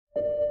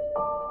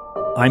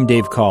I'm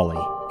Dave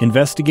Cawley,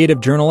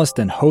 investigative journalist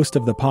and host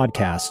of the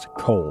podcast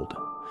Cold.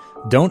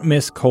 Don't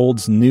miss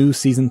Cold's new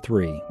Season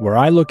 3, where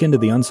I look into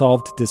the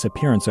unsolved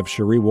disappearance of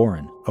Cherie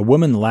Warren, a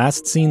woman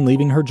last seen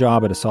leaving her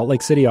job at a Salt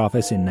Lake City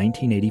office in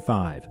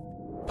 1985.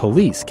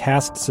 Police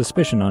cast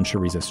suspicion on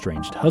Cherie's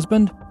estranged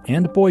husband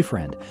and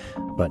boyfriend,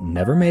 but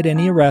never made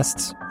any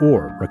arrests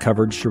or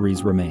recovered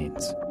Cherie's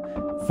remains.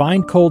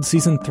 Find Cold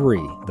Season 3,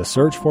 The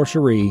Search for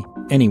Cherie,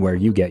 anywhere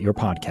you get your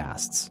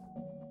podcasts.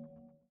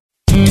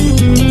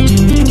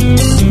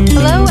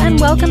 Hello and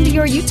welcome to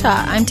Your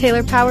Utah. I'm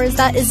Taylor Powers.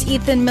 That is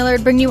Ethan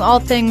Millard, bringing you all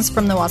things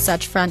from the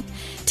Wasatch Front.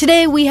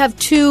 Today we have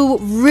two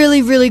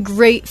really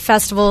great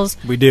festivals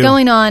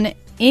going on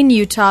in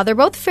Utah. They're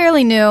both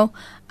fairly new.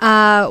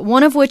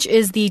 One of which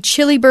is the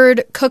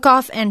Chilibird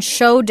Cook-Off and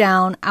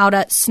Showdown out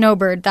at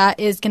Snowbird. That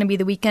is going to be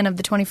the weekend of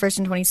the 21st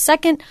and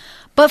 22nd.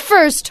 But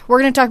first, we're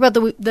going to talk about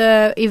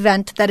the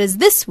event that is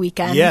this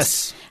weekend.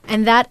 Yes.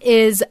 And that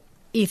is,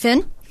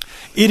 Ethan?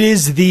 It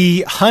is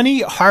the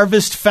Honey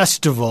Harvest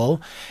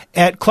Festival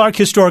at Clark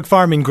Historic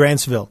Farm in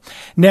Grantsville.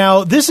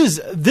 Now, this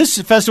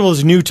festival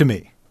is new to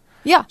me.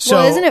 Yeah. So,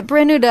 well, isn't it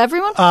brand new to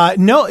everyone?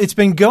 No, it's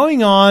been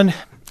going on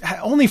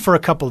only for a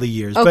couple of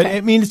years. Okay. But,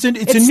 I mean, it's a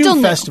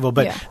new festival,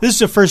 but this is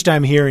the first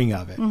time hearing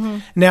of it. Mm-hmm.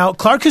 Now,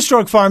 Clark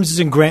Historic Farms is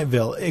in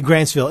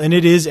Grantsville, and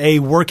it is a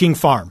working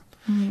farm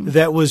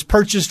that was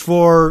purchased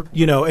for,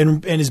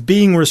 and is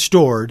being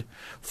restored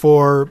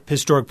for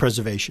historic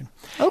preservation.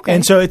 Okay.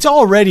 And so it's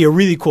already a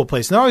really cool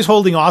place. And they're always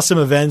holding awesome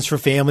events for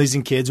families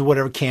and kids or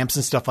whatever, camps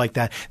and stuff like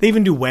that. They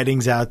even do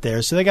weddings out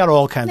there. So they got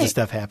all kinds of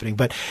stuff happening.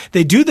 But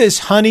they do this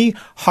Honey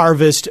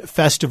Harvest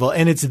Festival,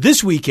 and it's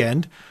this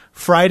weekend,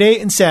 Friday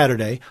and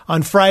Saturday.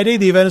 On Friday,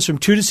 the event is from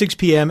 2 to 6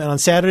 p.m., and on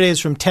Saturday, it's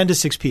from 10 to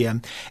 6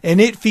 p.m.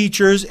 And it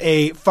features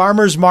a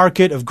farmer's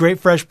market of great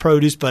fresh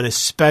produce, but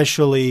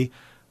especially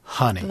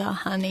honey. The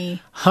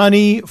honey.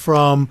 Honey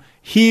from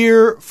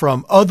here,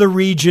 from other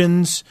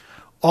regions,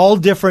 all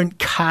different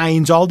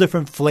kinds, all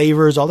different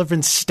flavors, all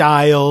different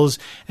styles,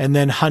 and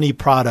then honey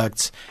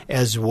products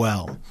as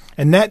well.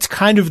 And that's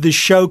kind of the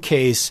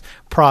showcase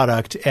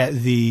product at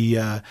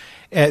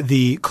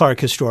the Clark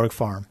Historic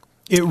Farm.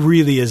 It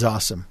really is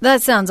awesome.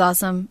 That sounds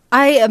awesome.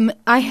 I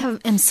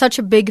am such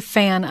a big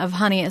fan of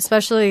honey,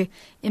 especially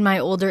in my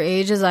older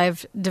age as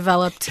I've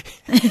developed.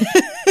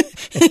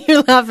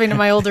 You're laughing at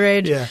my older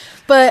age. Yeah.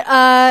 But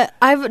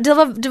I've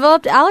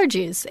developed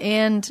allergies,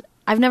 and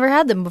I've never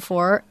had them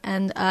before.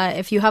 And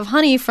if you have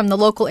honey from the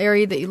local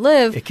area that you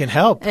live, it can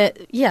help.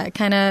 It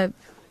kind of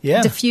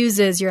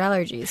diffuses your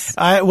allergies.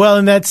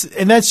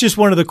 And that's just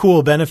one of the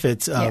cool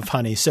benefits of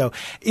honey. So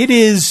it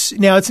is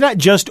now. It's not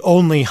just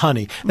only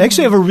honey. They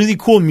actually have a really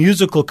cool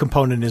musical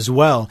component as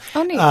well.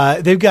 Oh,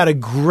 neat. They've got a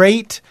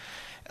great.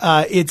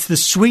 It's the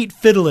Sweet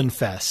Fiddlin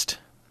Fest.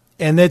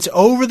 And that's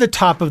over the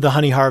top of the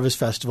Honey Harvest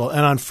Festival.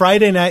 And on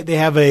Friday night, they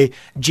have a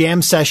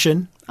jam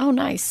session. Oh,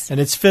 nice. And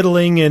it's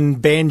fiddling and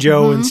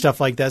banjo and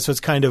stuff like that. So it's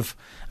kind of,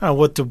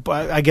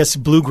 I guess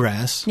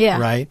bluegrass.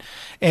 Yeah. Right?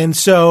 And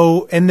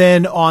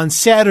then on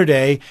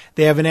Saturday,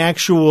 they have an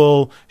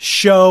actual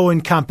show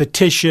and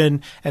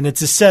competition, and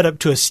it's a setup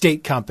to a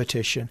state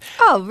competition.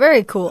 Oh,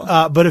 very cool.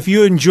 But if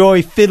you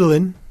enjoy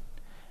fiddling,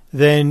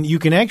 then you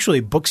can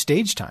actually book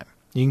stage time.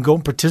 You can go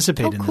and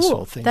participate in this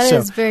whole thing. That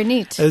is very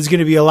neat. There's going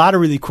to be a lot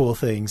of really cool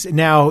things.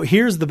 Now,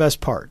 here's the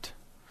best part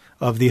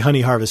of the Honey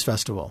Harvest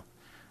Festival.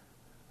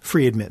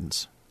 Free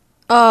admittance.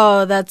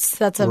 Oh, that's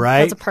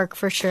a perk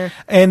for sure.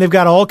 And they've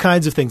got all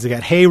kinds of things. They've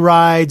got hay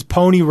rides,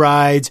 pony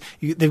rides.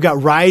 They've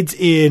got rides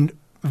in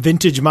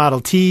vintage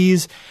Model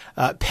Ts,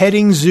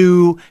 petting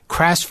zoo,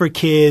 crafts for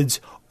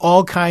kids,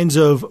 all kinds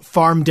of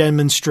farm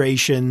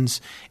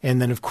demonstrations,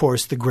 and then, of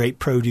course, the great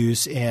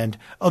produce and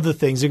other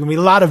things. There are going to be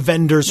a lot of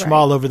vendors from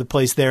all over the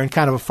place there in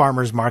kind of a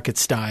farmer's market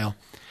style.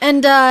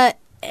 And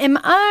am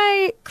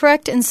I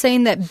correct in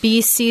saying that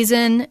bee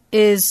season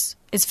is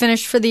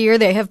finished for the year?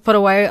 They have put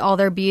away all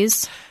their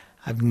bees?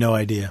 I have no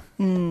idea.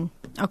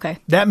 Okay.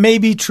 That may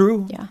be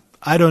true. Yeah.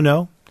 I don't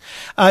know.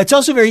 It's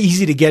also very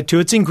easy to get to.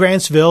 It's in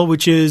Grantsville,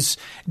 which is,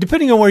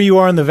 depending on where you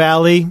are in the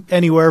valley,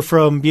 anywhere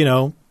from,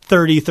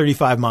 30,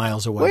 35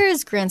 miles away. Where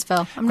is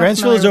Grantsville?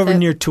 Grantsville is over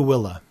near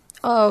Tooele.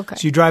 Oh, okay.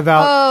 So you drive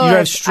out. You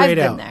drive straight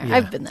out.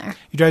 I've been there.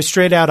 You drive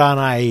straight out on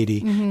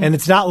I-80, and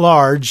it's not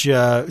large.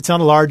 It's not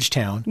a large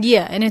town.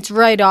 Yeah, and it's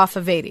right off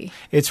of 80.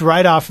 It's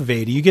right off of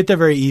 80. You get there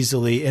very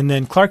easily, and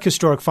then Clark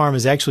Historic Farm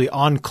is actually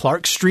on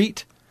Clark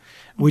Street,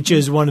 which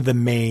is one of the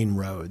main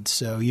roads.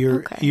 So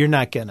you're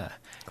not gonna.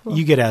 Cool.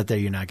 You get out there,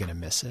 you're not going to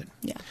miss it.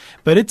 Yeah.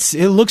 But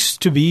it looks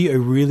to be a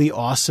really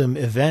awesome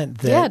event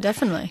that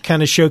definitely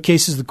kind of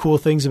showcases the cool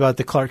things about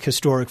the Clark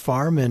Historic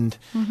Farm and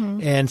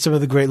some of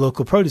the great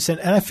local produce. And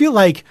I feel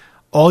like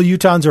all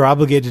Utahns are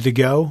obligated to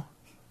go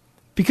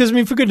because,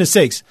 for goodness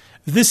sakes,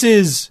 this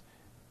is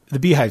the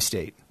Beehive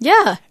State.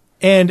 Yeah.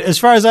 And as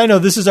far as I know,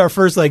 this is our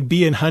first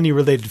bee and honey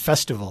related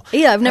festival.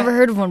 Yeah, I've never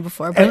heard of one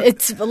before, but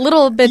it's a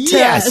little bit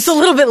it's a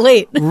little bit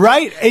late.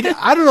 Right?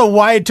 I don't know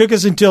why it took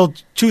us until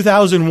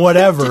 2000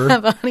 whatever to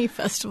have a honey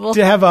festival.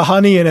 To have a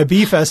honey and a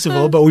bee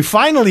festival, but we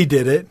finally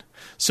did it.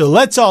 So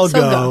let's all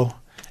go.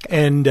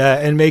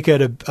 and make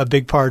it a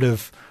big part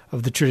of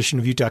the tradition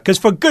of Utah. Because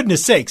for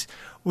goodness sakes,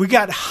 we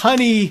got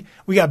honey,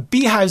 we got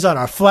beehives on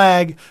our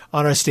flag,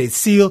 on our state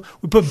seal.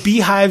 We put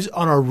beehives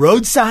on our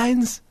road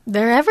signs.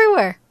 They're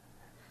everywhere.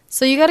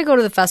 So you got to go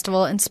to the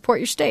festival and support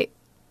your state.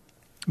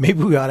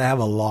 Maybe we ought to have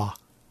a law,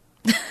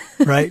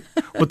 right?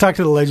 We'll talk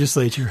to the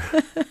legislature.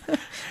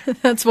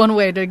 That's one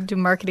way to do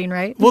marketing,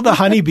 right? Well, the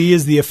honeybee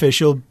is the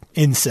official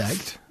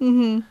insect.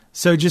 Mm-hmm.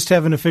 So just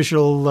have an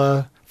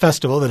official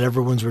festival that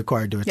everyone's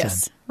required to attend.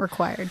 Yes,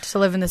 required to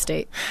live in the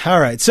state. All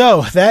right.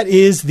 So that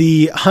is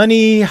the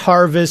Honey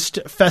Harvest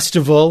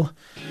Festival.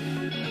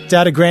 It's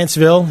out of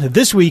Grantsville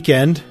this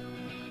weekend.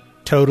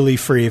 Totally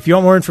free. If you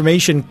want more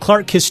information,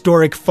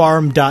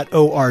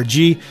 clarkhistoricfarm.org.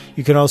 You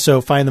can also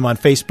find them on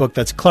Facebook.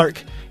 That's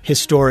Clark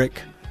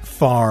Historic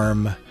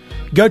Farm.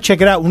 Go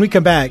check it out. When we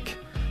come back,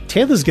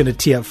 Taylor's going to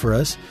tee up for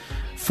us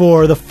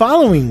for the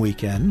following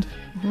weekend.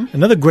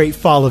 Another great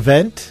fall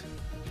event.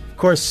 Of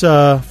course,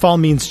 fall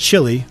means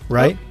chili,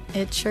 right? Oh,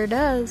 it sure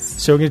does.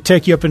 So we're going to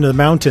take you up into the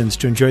mountains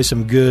to enjoy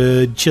some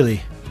good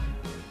chili,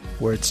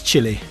 where it's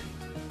chili,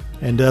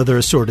 and other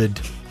assorted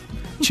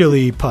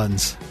chili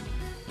puns.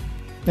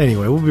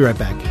 Anyway, we'll be right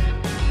back.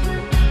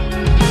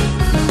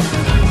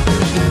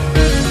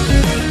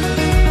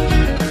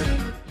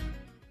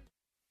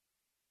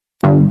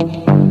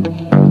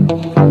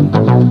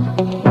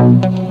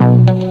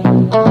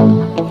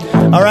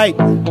 All right.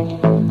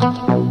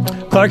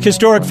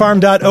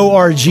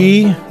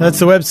 ClarkHistoricFarm.org. That's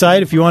the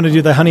website if you want to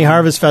do the Honey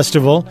Harvest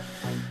Festival.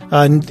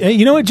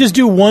 You know what? Just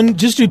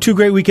do 2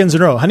 great weekends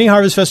in a row. Honey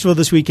Harvest Festival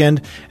this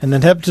weekend, and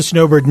then head to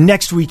Snowbird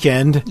next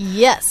weekend.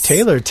 Yes.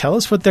 Taylor, tell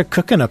us what they're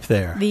cooking up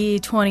there. The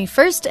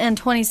 21st and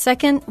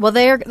 22nd. Well,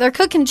 they're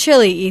cooking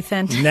chili,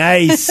 Ethan.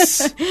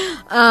 Nice.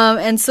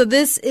 And so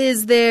this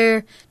is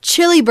their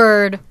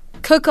Chilibird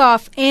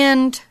cook-off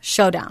and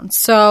showdown.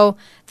 So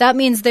that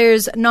means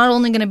there's not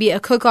only going to be a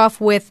cook-off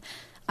with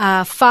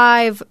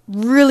 5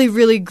 really,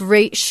 really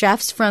great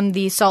chefs from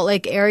the Salt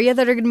Lake area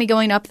that are going to be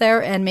going up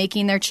there and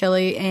making their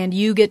chili, and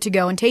you get to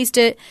go and taste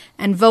it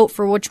and vote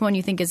for which one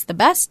you think is the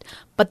best.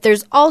 But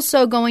there's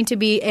also going to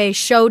be a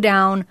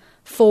showdown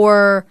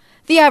for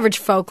the average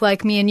folk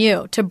like me and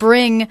you to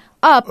bring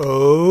up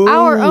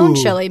our own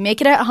chili,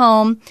 make it at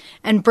home,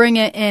 and bring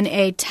it in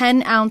a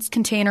 10-ounce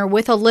container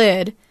with a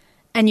lid,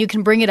 and you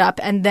can bring it up,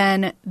 and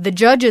then the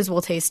judges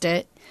will taste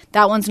it.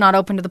 That one's not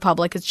open to the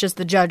public. It's just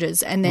the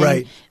judges. And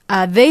then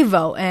they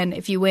vote. And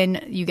if you win,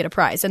 you get a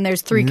prize. And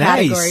there's 3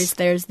 categories.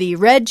 There's the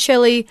red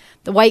chili,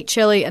 the white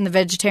chili, and the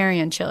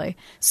vegetarian chili.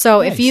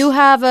 So if you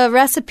have a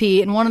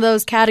recipe in one of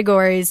those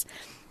categories,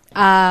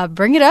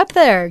 bring it up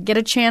there. Get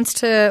a chance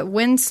to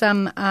win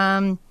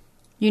some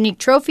unique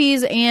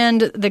trophies.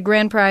 And the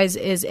grand prize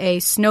is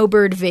a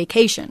Snowbird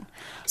vacation.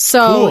 So,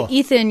 cool.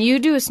 Ethan, you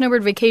do a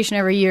Snowbird vacation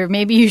every year.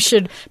 Maybe you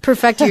should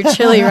perfect your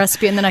chili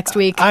recipe in the next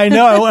week. I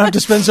know. I won't have to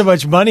spend so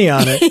much money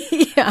on it.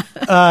 Yeah.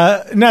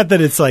 Not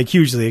that it's like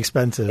hugely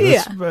expensive.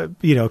 Yeah. But,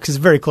 because it's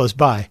very close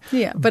by.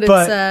 Yeah, but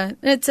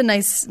it's a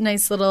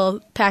nice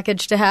little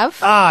package to have.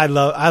 I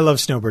love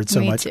Snowbird so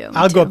much. Me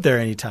I'll too. go up there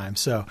anytime.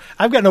 So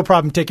I've got no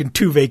problem taking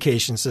 2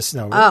 vacations to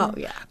Snowbird. Oh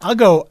yeah.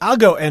 I'll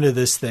go enter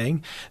this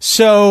thing.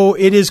 So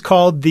it is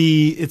called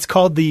the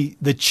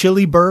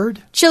Chilibird.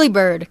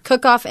 Chilibird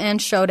cook-off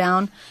and showdown.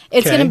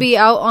 It's going to be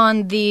out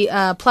on the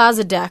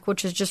plaza deck,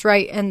 which is just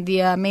right in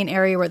the main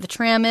area where the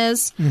tram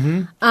is.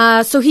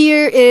 Mm-hmm. So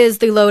here is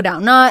the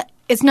lowdown.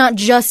 It's not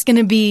just going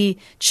to be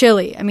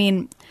chili. I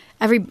mean,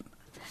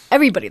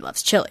 everybody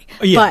loves chili.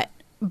 Yeah.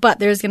 But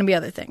there's going to be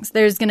other things.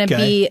 There's going to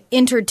be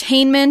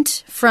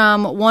entertainment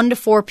from 1 to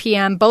 4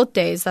 p.m. both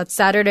days. That's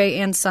Saturday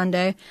and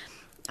Sunday.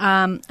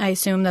 I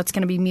assume that's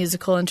going to be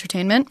musical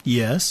entertainment.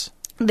 Yes.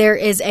 There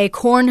is a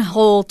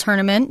cornhole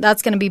tournament.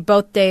 That's going to be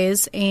both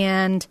days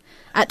and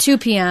at 2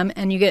 p.m.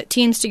 and you get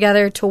teams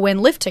together to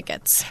win lift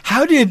tickets.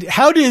 How did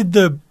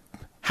the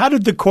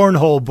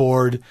cornhole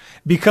board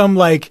become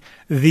like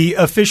the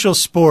official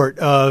sport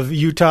of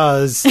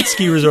Utah's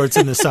ski resorts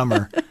in the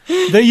summer?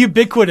 They're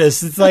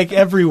ubiquitous. It's like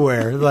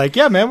everywhere. Like,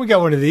 yeah, man, we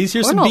got one of these.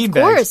 Here's some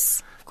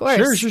beanbags. Of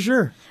course.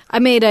 Sure. I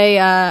made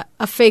a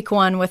fake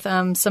one with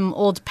some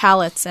old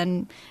pallets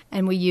and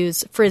we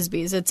use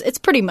Frisbees. It's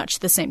pretty much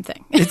the same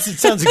thing. It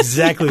sounds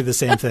exactly the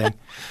same thing.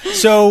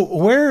 So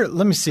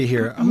let me see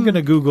here. I'm going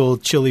to Google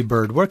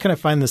Chilibird. Where can I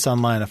find this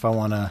online if I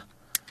want to?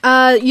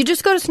 You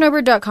just go to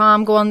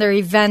snowbird.com, go on their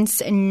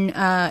events, and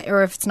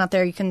or if it's not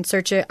there, you can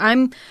search it.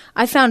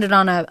 I found it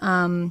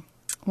on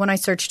when I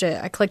searched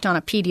it, I clicked on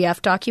a PDF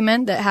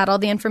document that had all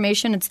the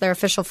information. It's their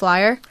official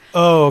flyer.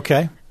 Oh,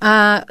 okay.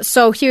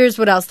 So here's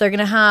what else. They're going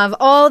to have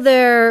all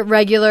their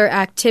regular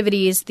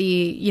activities.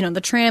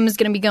 The tram is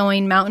going to be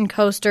going, mountain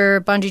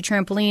coaster, bungee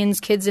trampolines,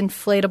 kids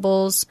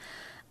inflatables,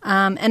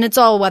 and it's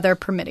all weather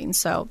permitting.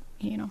 So,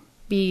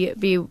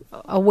 be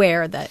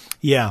aware that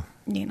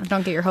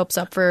don't get your hopes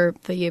up for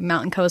the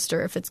mountain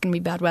coaster if it's going to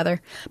be bad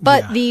weather.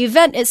 But the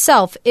event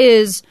itself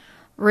is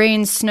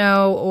rain,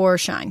 snow, or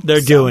shine. They're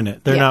doing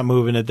it. They're not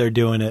moving it. They're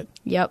doing it.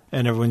 Yep.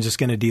 And everyone's just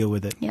going to deal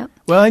with it. Yep.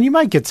 Well, and you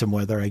might get some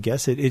weather, I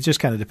guess. It just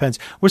kind of depends.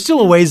 We're still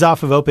a ways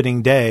off of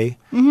opening day.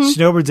 Mm-hmm.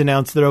 Snowbird's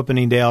announced their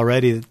opening day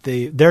already.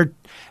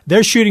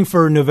 They're shooting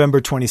for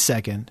November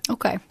 22nd.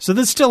 Okay. So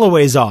that's still a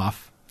ways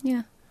off.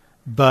 Yeah.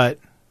 But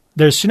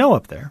there's snow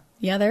up there.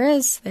 Yeah, there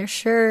is. There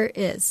sure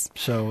is.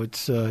 So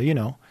it's,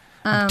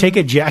 take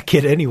a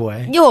jacket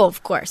anyway. Oh,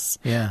 of course.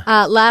 Yeah.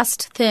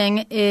 Last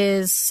thing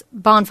is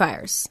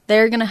bonfires.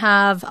 They're going to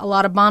have a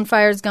lot of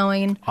bonfires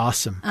going.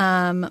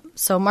 Awesome.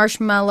 So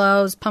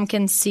marshmallows,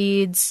 pumpkin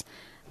seeds.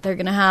 They're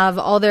going to have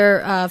all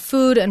their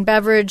food and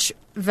beverage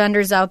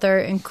vendors out there,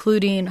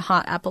 including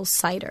hot apple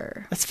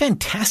cider. That's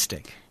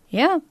fantastic.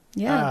 Yeah.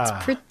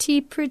 It's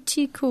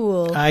pretty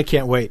cool. I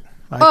can't wait.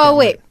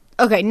 Wait.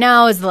 Okay,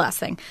 now is the last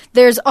thing.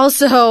 There's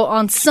also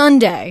on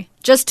Sunday,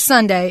 just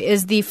Sunday,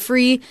 is the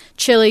free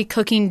chili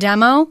cooking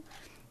demo,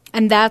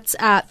 and that's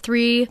at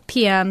 3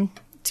 p.m.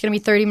 It's going to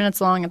be 30 minutes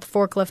long at the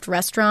Forklift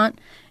Restaurant,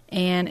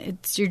 and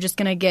you're just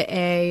going to get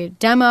a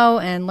demo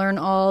and learn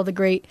all the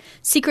great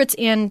secrets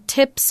and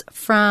tips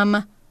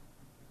from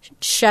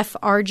Chef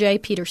R.J.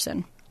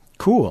 Peterson.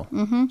 Cool.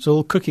 Mm-hmm. So a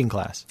little cooking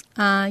class.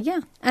 Yeah.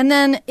 And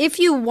then if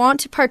you want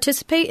to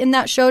participate in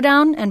that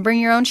showdown and bring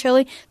your own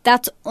chili,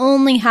 that's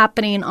only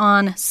happening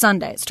on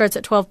Sunday. It starts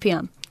at 12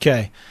 p.m.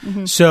 Okay.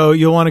 Mm-hmm. So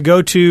you'll want to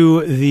go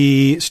to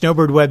the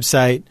Snowbird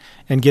website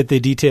and get the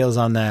details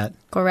on that.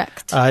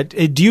 Correct.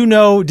 Do you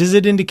know, does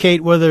it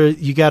indicate whether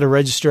you got to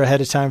register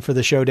ahead of time for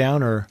the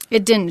showdown or?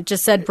 It didn't. It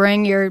just said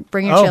bring your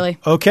chili.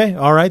 Okay.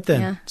 All right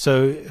then. Yeah.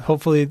 So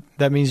hopefully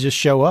that means just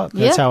show up.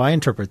 That's how I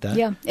interpret that.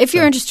 Yeah. If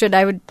you're interested,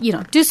 I would,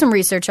 do some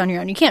research on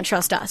your own. You can't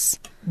trust us.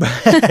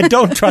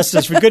 Don't trust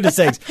us, for goodness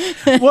sakes.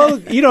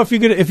 Well,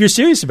 if you're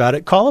serious about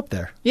it, call up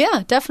there.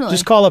 Yeah, definitely.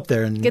 Just call up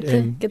there and get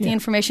the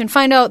information.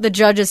 Find out the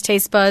judges'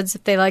 taste buds,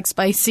 if they like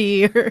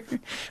spicy. Or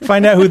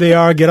find out who they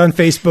are. Get on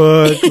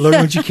Facebook. Learn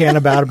what you can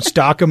about them.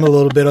 Stalk them a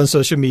little bit on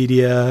social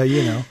media.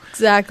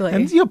 Exactly.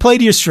 And play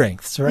to your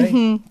strengths, right?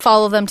 Mm-hmm.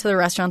 Follow them to the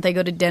restaurant they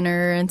go to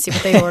dinner and see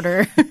what they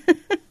order.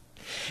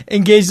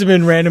 Engage them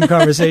in random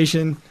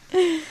conversation.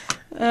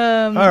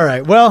 All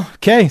right. Well,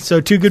 okay.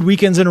 So 2 good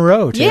weekends in a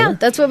row, Taylor. Yeah,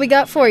 that's what we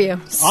got for you.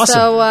 Awesome.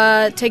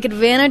 So take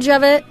advantage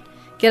of it.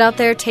 Get out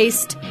there,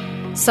 taste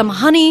some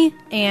honey,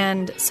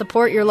 and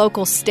support your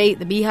local state,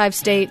 the Beehive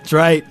State. That's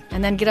right.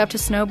 And then get up to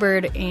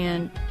Snowbird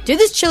and do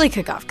this chili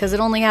cook-off, because it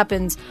only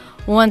happens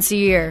once a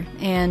year,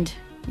 and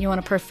you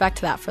want to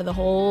perfect that for the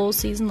whole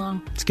season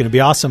long. It's going to be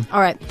awesome. All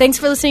right. Thanks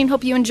for listening.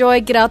 Hope you enjoy.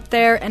 Get out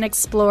there and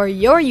explore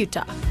your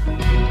Utah.